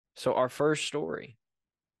So our first story.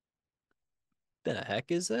 The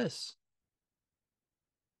heck is this?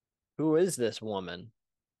 Who is this woman?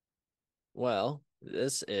 Well,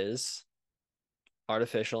 this is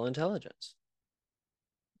artificial intelligence.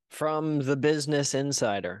 From the Business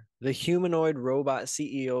Insider, the humanoid robot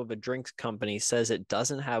CEO of a drinks company says it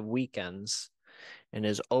doesn't have weekends and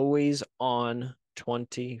is always on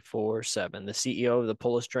 24/7. The CEO of the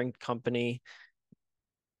Polish drink company,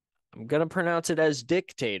 I'm going to pronounce it as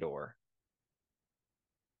Dictator,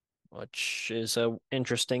 which is a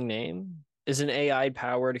interesting name, is an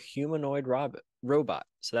AI-powered humanoid robot.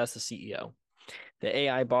 So that's the CEO. The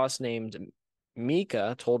AI boss named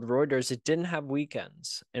Mika told Reuters it didn't have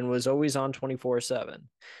weekends and was always on 24/7.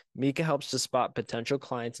 Mika helps to spot potential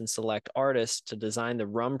clients and select artists to design the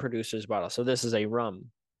rum producer's bottle. So this is a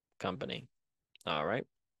rum company. All right.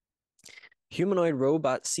 Humanoid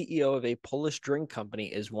robot CEO of a Polish drink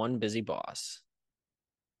company is one busy boss.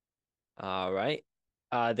 All right.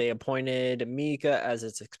 They appointed Mika as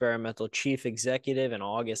its experimental chief executive in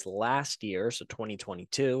August last year, so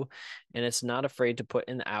 2022, and it's not afraid to put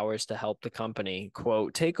in hours to help the company,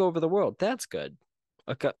 quote, take over the world. That's good.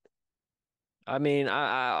 Okay. I mean,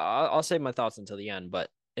 I'll save my thoughts until the end,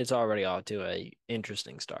 but it's already off to a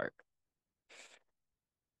interesting start.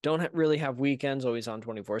 Don't really have weekends, always on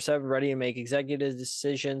 24/7, ready to make executive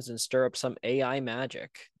decisions and stir up some AI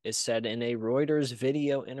magic, is said in a Reuters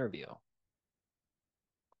video interview.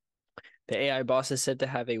 The AI boss is said to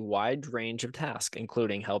have a wide range of tasks,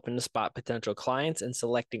 including helping to spot potential clients and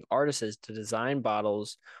selecting artists to design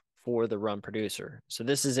bottles for the rum producer. So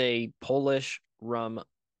this is a Polish rum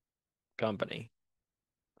company.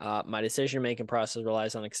 My decision-making process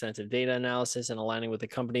relies on extensive data analysis and aligning with the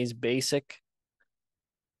company's basic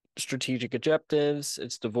strategic objectives.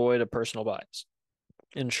 It's devoid of personal bias,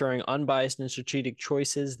 ensuring unbiased and strategic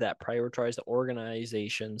choices that prioritize the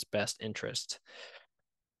organization's best interests.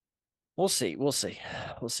 We'll see. We'll see.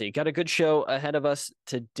 We'll see. Got a good show ahead of us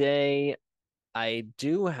today. I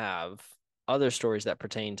do have other stories that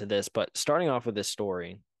pertain to this, but starting off with this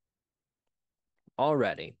story,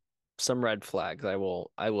 already some red flags I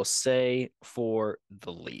will say for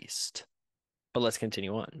the least. But let's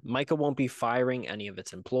continue on. Micah won't be firing any of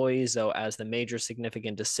its employees, though, as the major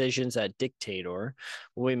significant decisions at Dictator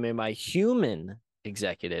will be made by human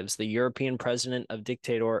executives. The European president of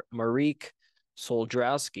Dictator, Marek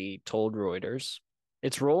Soldrasky, told Reuters.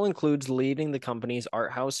 Its role includes leading the company's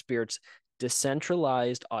Art House Spirits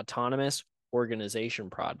decentralized autonomous organization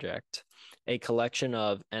project, a collection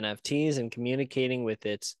of NFTs, and communicating with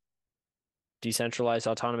its decentralized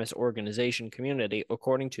autonomous organization community,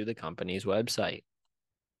 according to the company's website.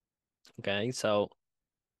 Okay, so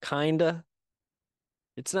kinda,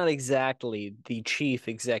 it's not exactly the chief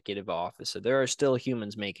executive officer. There are still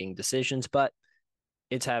humans making decisions, but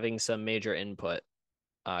it's having some major input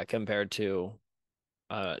compared to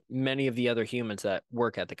many of the other humans that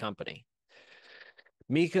work at the company.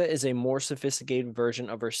 Mika is a more sophisticated version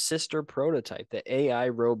of her sister prototype, the AI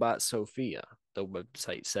robot Sophia, the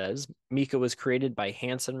website says. Mika was created by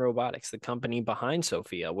Hanson Robotics, the company behind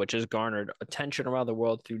Sophia, which has garnered attention around the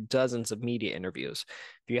world through dozens of media interviews.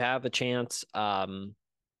 If you have a chance,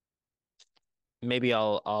 maybe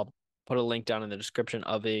I'll put a link down in the description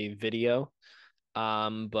of a video.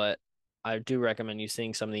 But I do recommend you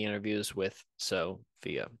seeing some of the interviews with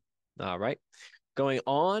Sophia. All right. Going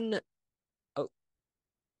on,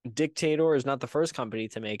 Dictator is not the first company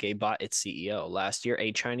to make a bot its CEO. Last year,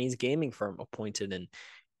 a Chinese gaming firm appointed an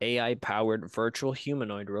AI-powered virtual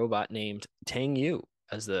humanoid robot named Tang Yu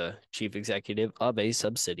as the chief executive of a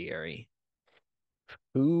subsidiary.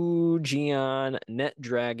 Fujian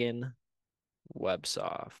NetDragon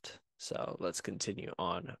Websoft. So let's continue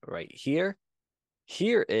on right here.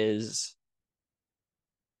 Here is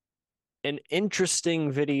an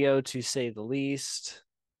interesting video to say the least.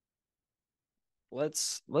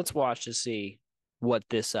 Let's watch to see what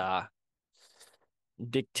this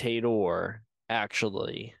dictator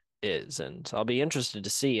actually is, and I'll be interested to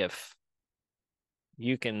see if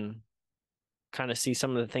you can kind of see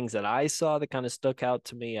some of the things that I saw that kind of stuck out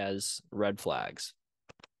to me as red flags.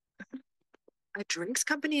 A drinks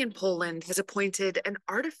company in Poland has appointed an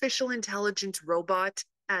artificial intelligence robot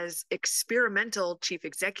as experimental chief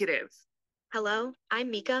executive. Hello,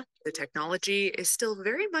 I'm Mika. The technology is still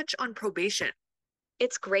very much on probation.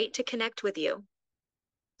 It's great to connect with you.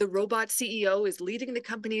 The robot CEO is leading the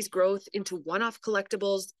company's growth into one-off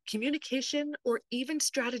collectibles, communication, or even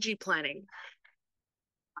strategy planning.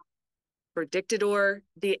 For Dictador,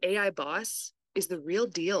 the AI boss is the real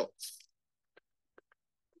deal.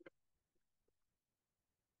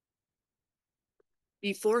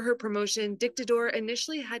 Before her promotion, Dictador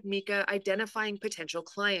initially had Mika identifying potential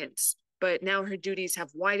clients, but now her duties have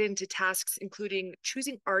widened to tasks including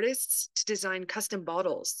choosing artists to design custom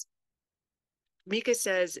bottles. Mika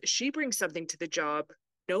says she brings something to the job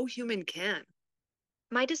no human can.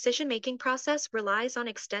 My decision-making process relies on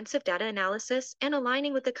extensive data analysis and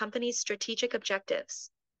aligning with the company's strategic objectives.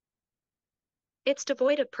 It's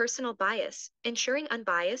devoid of personal bias, ensuring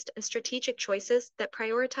unbiased and strategic choices that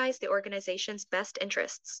prioritize the organization's best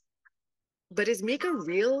interests. But is Mika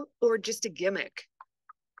real or just a gimmick?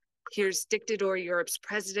 Here's Dictador Europe's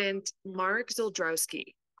president, Mark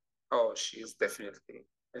Zoldrowski. Oh, she's definitely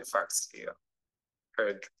a fact skill.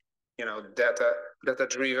 Her,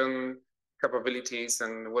 data-driven capabilities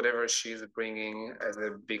and whatever she's bringing as a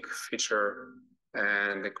big feature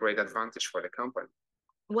and a great advantage for the company.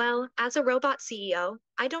 Well, as a robot CEO,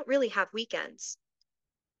 I don't really have weekends.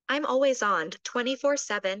 I'm always on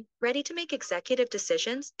 24/7, ready to make executive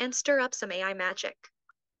decisions and stir up some AI magic.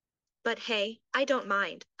 But hey, I don't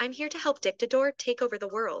mind. I'm here to help Dictador take over the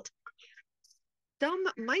world. Some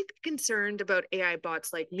might be concerned about AI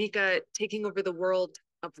bots like Mika taking over the world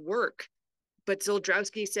of work, but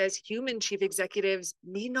Zoldrowski says human chief executives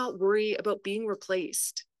need not worry about being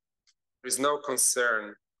replaced. There is no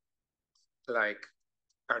concern like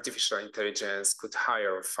artificial intelligence could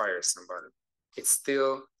hire or fire somebody. It's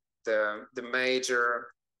still the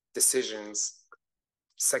major decisions,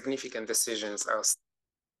 significant decisions are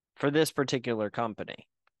For this particular company.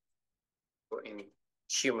 in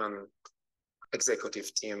human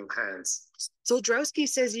executive team hands. Zoldrowski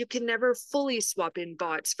says you can never fully swap in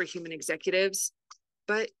bots for human executives,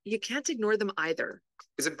 but you can't ignore them either.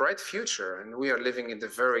 It's a bright future, and we are living in the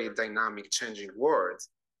very dynamic, changing world.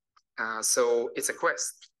 So it's a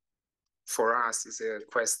quest. For us, it's a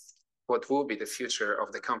quest. What will be the future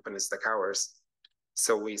of the companies like ours?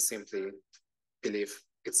 So we simply believe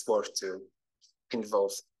it's worth to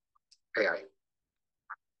involve AI.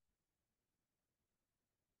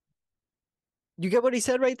 You get what he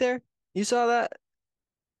said right there? You saw that?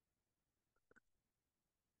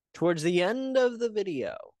 Towards the end of the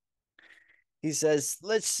video, he says,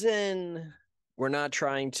 listen, we're not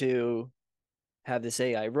trying to have this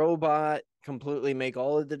AI robot completely make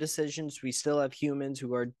all of the decisions. We still have humans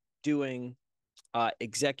who are doing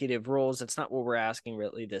executive roles. That's not what we're asking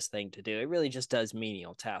really this thing to do. It really just does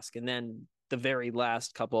menial tasks. And then the very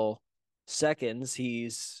last couple seconds,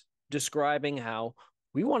 he's describing how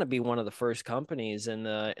we want to be one of the first companies in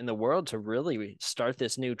the world to really start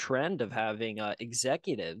this new trend of having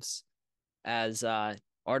executives as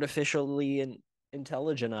artificially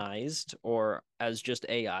intelligentized, or as just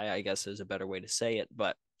AI, I guess is a better way to say it.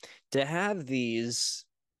 But to have these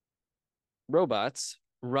robots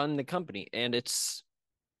run the company, and it's,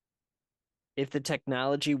 if the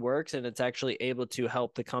technology works and it's actually able to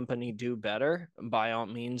help the company do better, by all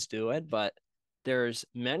means do it. But there's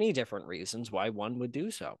many different reasons why one would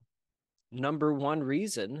do so. Number one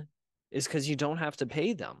reason is because you don't have to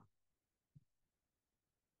pay them.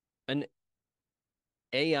 An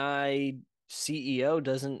AI CEO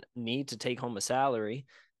doesn't need to take home a salary.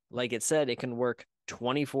 Like it said, it can work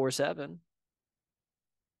 24/7.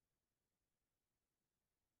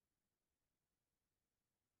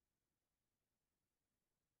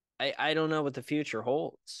 I don't know what the future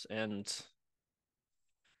holds, and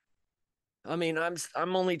I mean,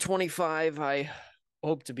 I'm only 25. I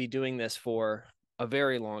hope to be doing this for a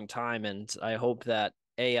very long time, and I hope that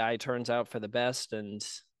AI turns out for the best.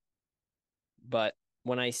 But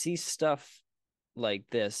when I see stuff like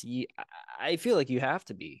this, I feel like you have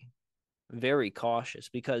to be very cautious,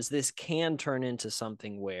 because this can turn into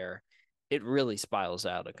something where it really spirals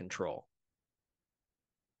out of control.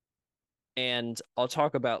 And I'll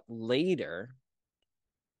talk about later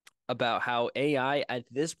about how AI at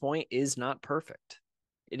this point is not perfect.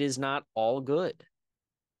 It is not all good.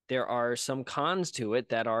 There are some cons to it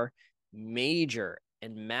that are major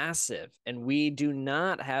and massive, and we do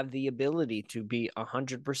not have the ability to be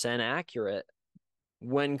 100% accurate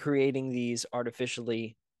when creating these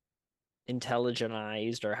artificially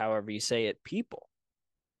intelligentized, or however you say it, people.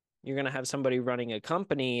 You're going to have somebody running a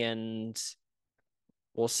company, and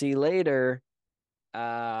we'll see later,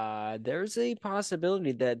 there's a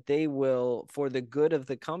possibility that they will, for the good of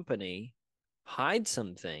the company, hide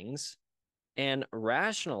some things and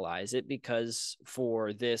rationalize it, because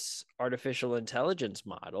for this artificial intelligence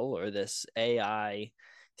model or this AI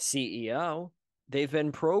CEO, they've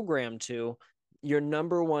been programmed to, your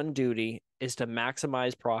number one duty is to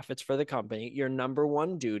maximize profits for the company. Your number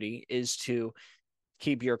one duty is to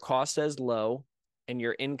keep your costs as low and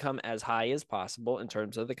your income as high as possible in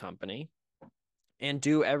terms of the company. and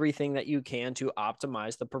do everything that you can to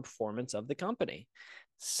optimize the performance of the company.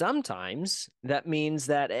 Sometimes that means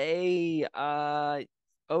that it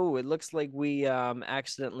looks like we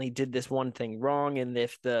accidentally did this one thing wrong, and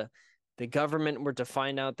if the government were to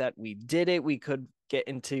find out that we did it, we could get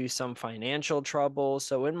into some financial trouble.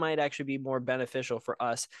 So it might actually be more beneficial for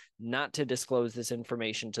us not to disclose this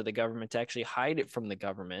information to the government, to actually hide it from the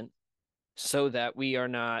government, so that we are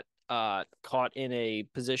not caught in a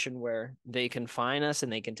position where they can fine us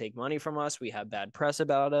and they can take money from us. We have bad press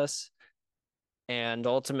about us, and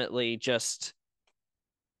ultimately just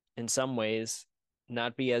in some ways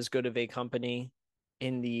not be as good of a company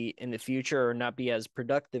in the future, or not be as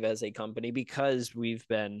productive as a company because we've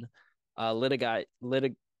been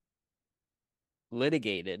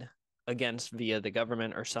litigated against via the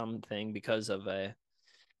government or something because of a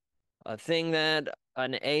thing that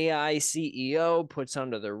an AI CEO puts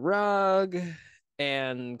under the rug.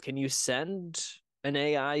 And can you send an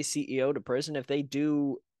AI CEO to prison if they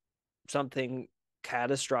do something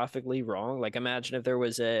catastrophically wrong? Like, imagine if there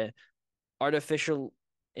was a artificial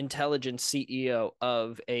intelligence CEO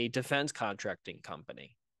of a defense contracting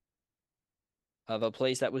company, of a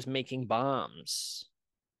place that was making bombs,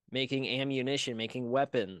 making ammunition, making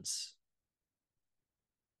weapons.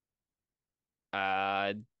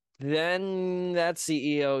 Then that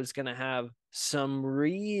CEO is going to have some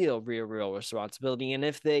real responsibility. And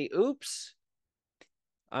if they,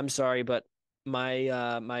 I'm sorry, but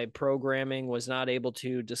my programming was not able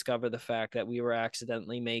to discover the fact that we were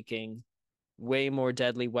accidentally making way more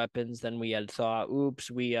deadly weapons than we had thought.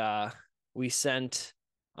 We sent,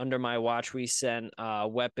 under my watch, we sent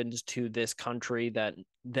weapons to this country that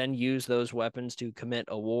then used those weapons to commit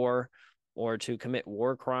a war or to commit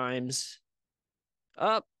war crimes.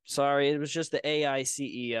 Oh, sorry, it was just the AI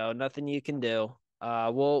CEO. Nothing you can do.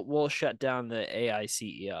 We'll shut down the AI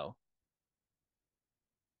CEO.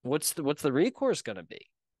 What's the recourse gonna be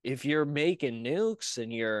if you're making nukes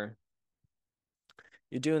and you're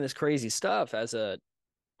doing this crazy stuff as a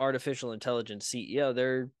artificial intelligence CEO?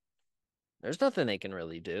 There's nothing they can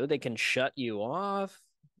really do. They can shut you off,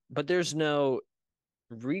 but there's no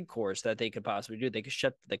recourse that they could possibly do. They could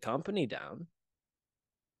shut the company down,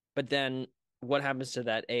 but then what happens to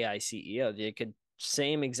that AI CEO? They could,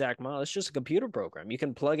 same exact model. It's just a computer program. You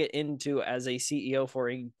can plug it into as a CEO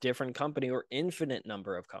for a different company or infinite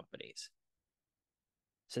number of companies.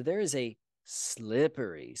 So there is a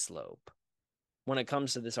slippery slope when it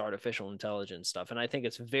comes to this artificial intelligence stuff. And I think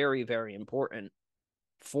it's very, very important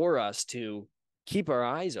for us to keep our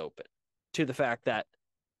eyes open to the fact that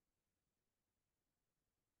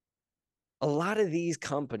a lot of these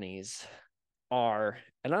companies are,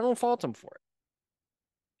 and I don't fault them for it.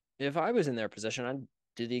 If I was in their position, I'd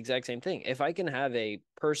do the exact same thing. If I can have a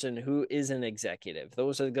person who is an executive,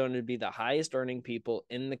 those are going to be the highest earning people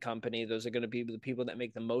in the company. Those are going to be the people that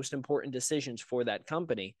make the most important decisions for that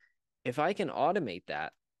company. If I can automate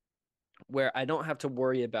that, where I don't have to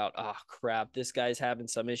worry about, oh crap, this guy's having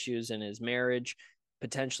some issues in his marriage.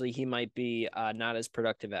 Potentially he might be not as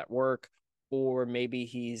productive at work, or maybe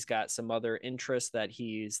he's got some other interests that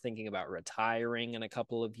he's thinking about retiring in a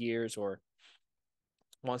couple of years, or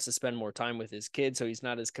wants to spend more time with his kids, so he's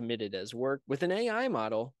not as committed as work. With an AI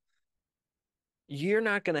model, you're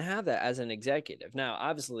not going to have that as an executive. Now,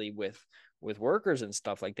 obviously with workers and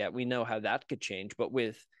stuff like that, we know how that could change, but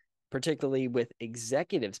particularly with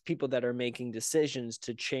executives, people that are making decisions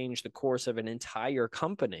to change the course of an entire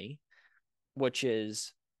company, which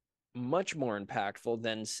is much more impactful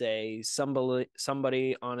than, say,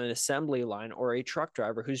 somebody on an assembly line or a truck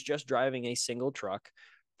driver who's just driving a single truck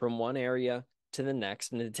from one area to the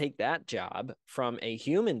next. And to take that job from a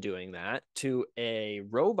human doing that to a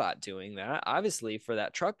robot doing that, obviously for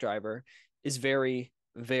that truck driver is very,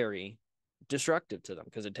 very destructive to them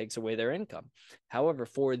because it takes away their income. However,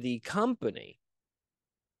 for the company,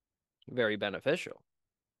 very beneficial.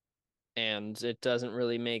 And it doesn't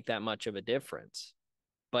really make that much of a difference.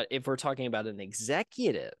 But if we're talking about an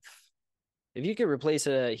executive, if you could replace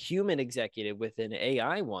a human executive with an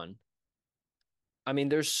AI one, I mean,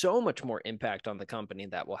 there's so much more impact on the company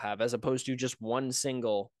that will have, as opposed to just one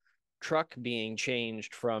single truck being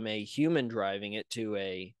changed from a human driving it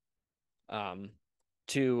to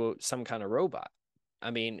some kind of robot.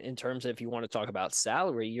 I mean, in terms of, if you want to talk about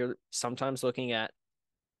salary, you're sometimes looking at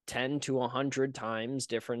 10 to 100 times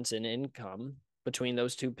difference in income between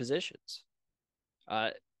those two positions.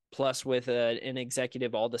 Plus with an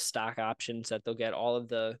executive, all the stock options that they'll get, all of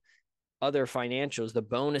the other financials, the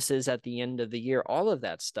bonuses at the end of the year, all of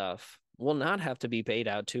that stuff will not have to be paid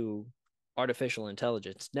out to artificial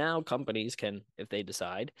intelligence. Now companies can, if they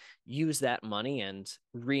decide, use that money and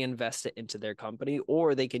reinvest it into their company,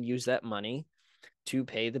 or they can use that money to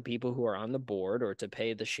pay the people who are on the board or to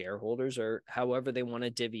pay the shareholders or however they want to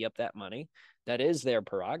divvy up that money. That is their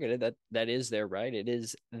prerogative. That is their right. It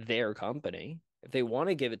is their company. If they want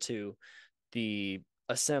to give it to the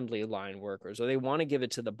assembly line workers or they want to give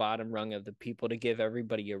it to the bottom rung of the people to give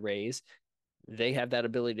everybody a raise, they have that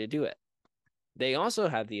ability to do it. They also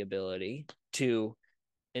have the ability to,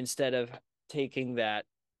 instead of taking that,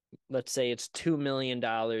 let's say it's $2 million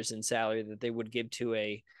in salary that they would give to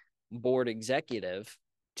a board executive,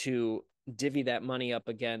 to divvy that money up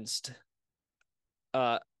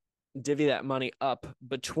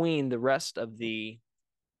between the rest of the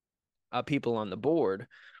people on the board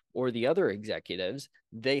or the other executives.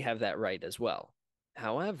 They have that right as well.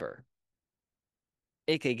 However,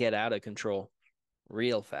 it could get out of control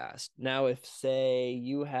real fast. Now, if say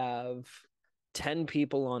you have 10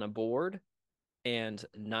 people on a board and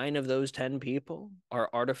 9 of those 10 people are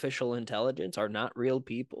artificial intelligence, are not real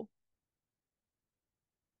people,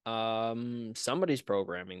 somebody's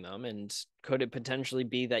programming them. And could it potentially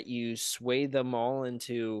be that you sway them all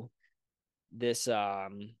into this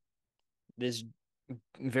this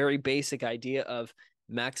very basic idea of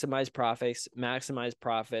maximize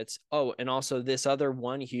profits. Oh, and also this other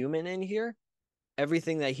one human in here,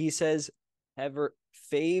 everything that he says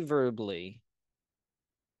heavily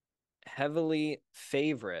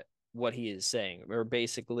favorite what he is saying, or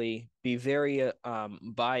basically be very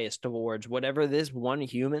biased towards whatever this one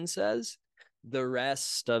human says. The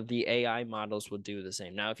rest of the AI models will do the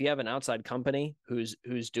same. Now, if you have an outside company who's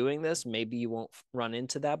doing this, maybe you won't run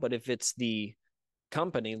into that. But if it's the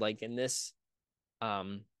company, like in this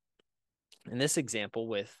example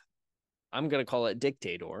with, I'm gonna call it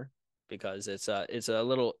Dictator, because it's a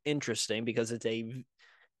little interesting because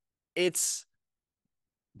it's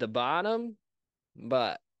the bottom,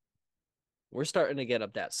 but we're starting to get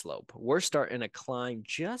up that slope. We're starting to climb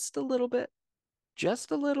just a little bit,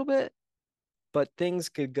 but things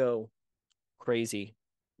could go crazy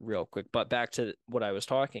real quick. But back to what I was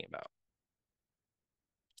talking about.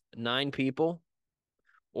 9 people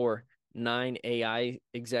or 9 AI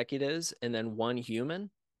executives and then 1 human.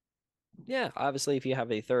 Yeah, obviously, if you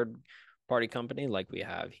have a third party company like we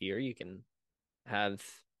have here, you can have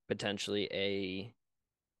potentially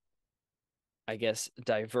I guess,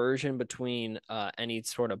 diversion between any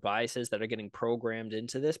sort of biases that are getting programmed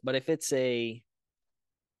into this. But if it's the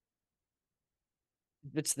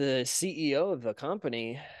CEO of the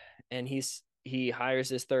company and he hires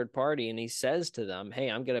this third party and he says to them, hey,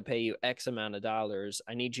 I'm going to pay you X amount of dollars.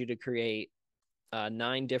 I need you to create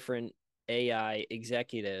 9 different AI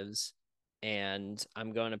executives, and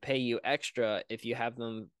I'm going to pay you extra if you have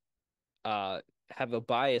them have a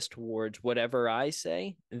bias towards whatever I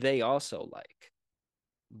say they also like.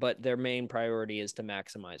 But their main priority is to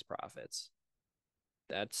maximize profits.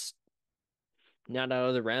 That's not out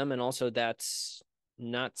of the realm, and also that's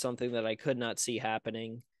not something that I could not see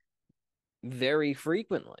happening very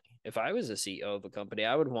frequently. If I was a CEO of a company,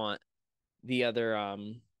 I would want the other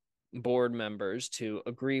board members to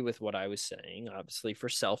agree with what I was saying, obviously for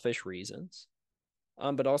selfish reasons.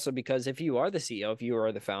 But also because if you are the CEO, if you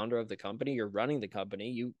are the founder of the company, you're running the company,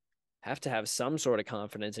 you have to have some sort of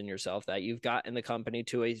confidence in yourself that you've gotten the company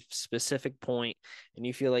to a specific point and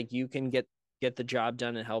you feel like you can get the job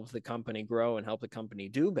done and help the company grow and help the company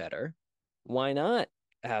do better. Why not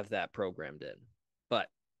have that programmed in? But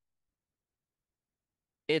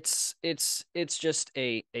it's just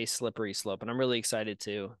a slippery slope, and I'm really excited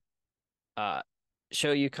to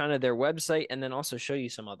show you kind of their website and then also show you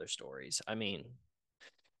some other stories. I mean,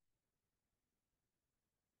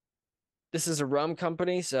 this is a rum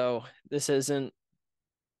company, so this isn't,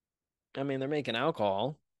 I mean, they're making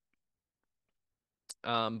alcohol.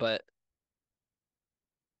 But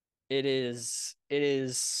it is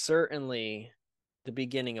certainly the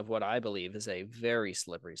beginning of what I believe is a very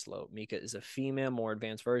slippery slope. Mika is a female, more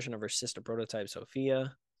advanced version of her sister prototype,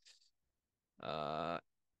 Sophia. The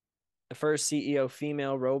first CEO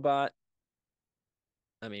female robot.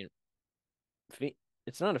 I mean,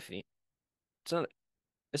 it's not a fee. It's not.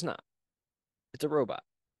 It's not. It's a robot.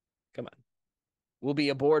 Come on. Will be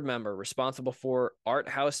a board member responsible for Art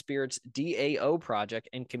House Spirit's DAO project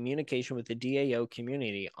and communication with the DAO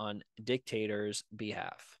community on Dictator's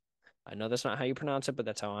behalf. I know that's not how you pronounce it, but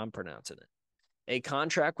that's how I'm pronouncing it. A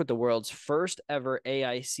contract with the world's first ever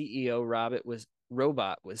AI CEO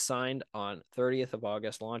robot was signed on 30th of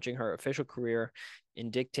August, launching her official career in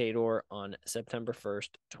Dictator on September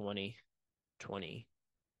 1st, 2022.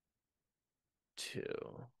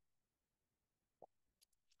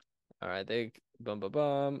 All right, they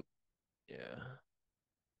bum. Yeah.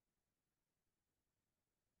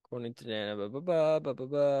 According to Dana,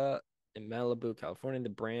 in Malibu, California, the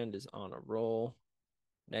brand is on a roll.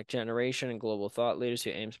 Next generation and global thought leaders who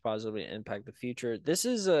aims positively to impact the future. This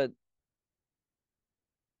is I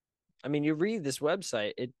mean, you read this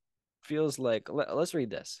website, it feels like, let's read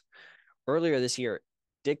this. Earlier this year,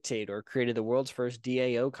 Dictator created the world's first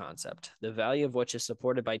DAO concept, the value of which is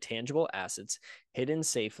supported by tangible assets hidden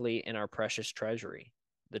safely in our precious treasury.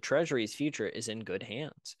 The treasury's future is in good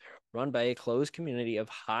hands, run by a closed community of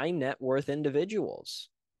high net worth individuals.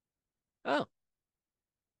 Oh,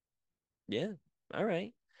 yeah. All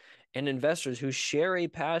right. And investors who share a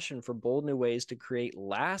passion for bold new ways to create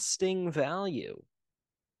lasting value.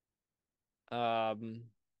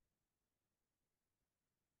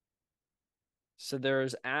 So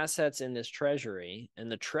there's assets in this treasury,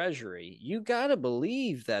 and the treasury, you gotta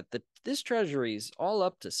believe that this treasury's all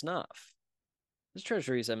up to snuff. This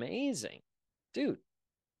treasury is amazing, dude.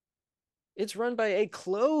 It's run by a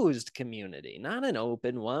closed community, not an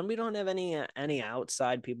open one. We don't have any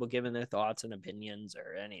outside people giving their thoughts and opinions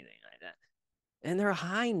or anything like that. And they're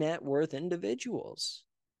high net worth individuals.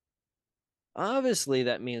 Obviously,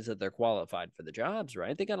 that means that they're qualified for the jobs,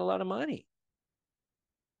 right? They got a lot of money.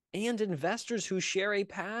 And investors who share a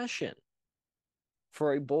passion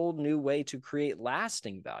for a bold new way to create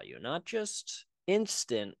lasting value, not just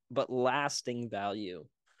instant, but lasting value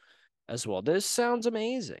as well. This sounds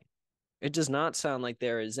amazing. It does not sound like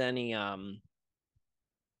there is any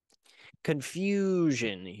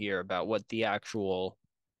confusion here about what the actual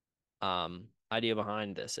idea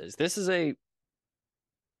behind this is. This is a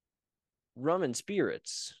rum and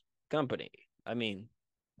spirits company. I mean,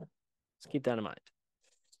 let's keep that in mind.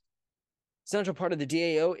 Central part of the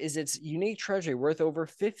DAO is its unique treasury worth over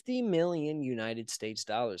 50 million United States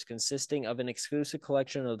dollars, consisting of an exclusive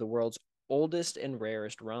collection of the world's oldest and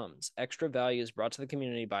rarest rums. Extra value is brought to the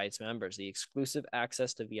community by its members, the exclusive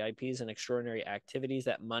access to VIPs and extraordinary activities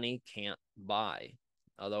that money can't buy.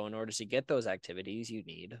 Although in order to get those activities, you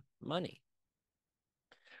need money.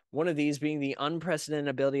 One of these being the unprecedented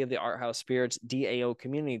ability of the Art House Spirits DAO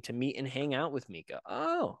community to meet and hang out with Mika.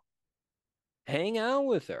 Oh, hang out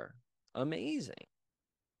with her. Amazing.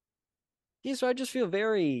 Yeah, so I just feel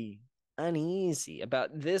very uneasy about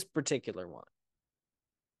this particular one.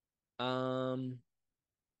 I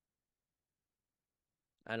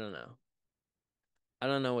don't know. I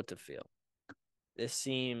don't know what to feel. This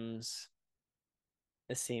seems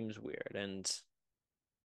weird, and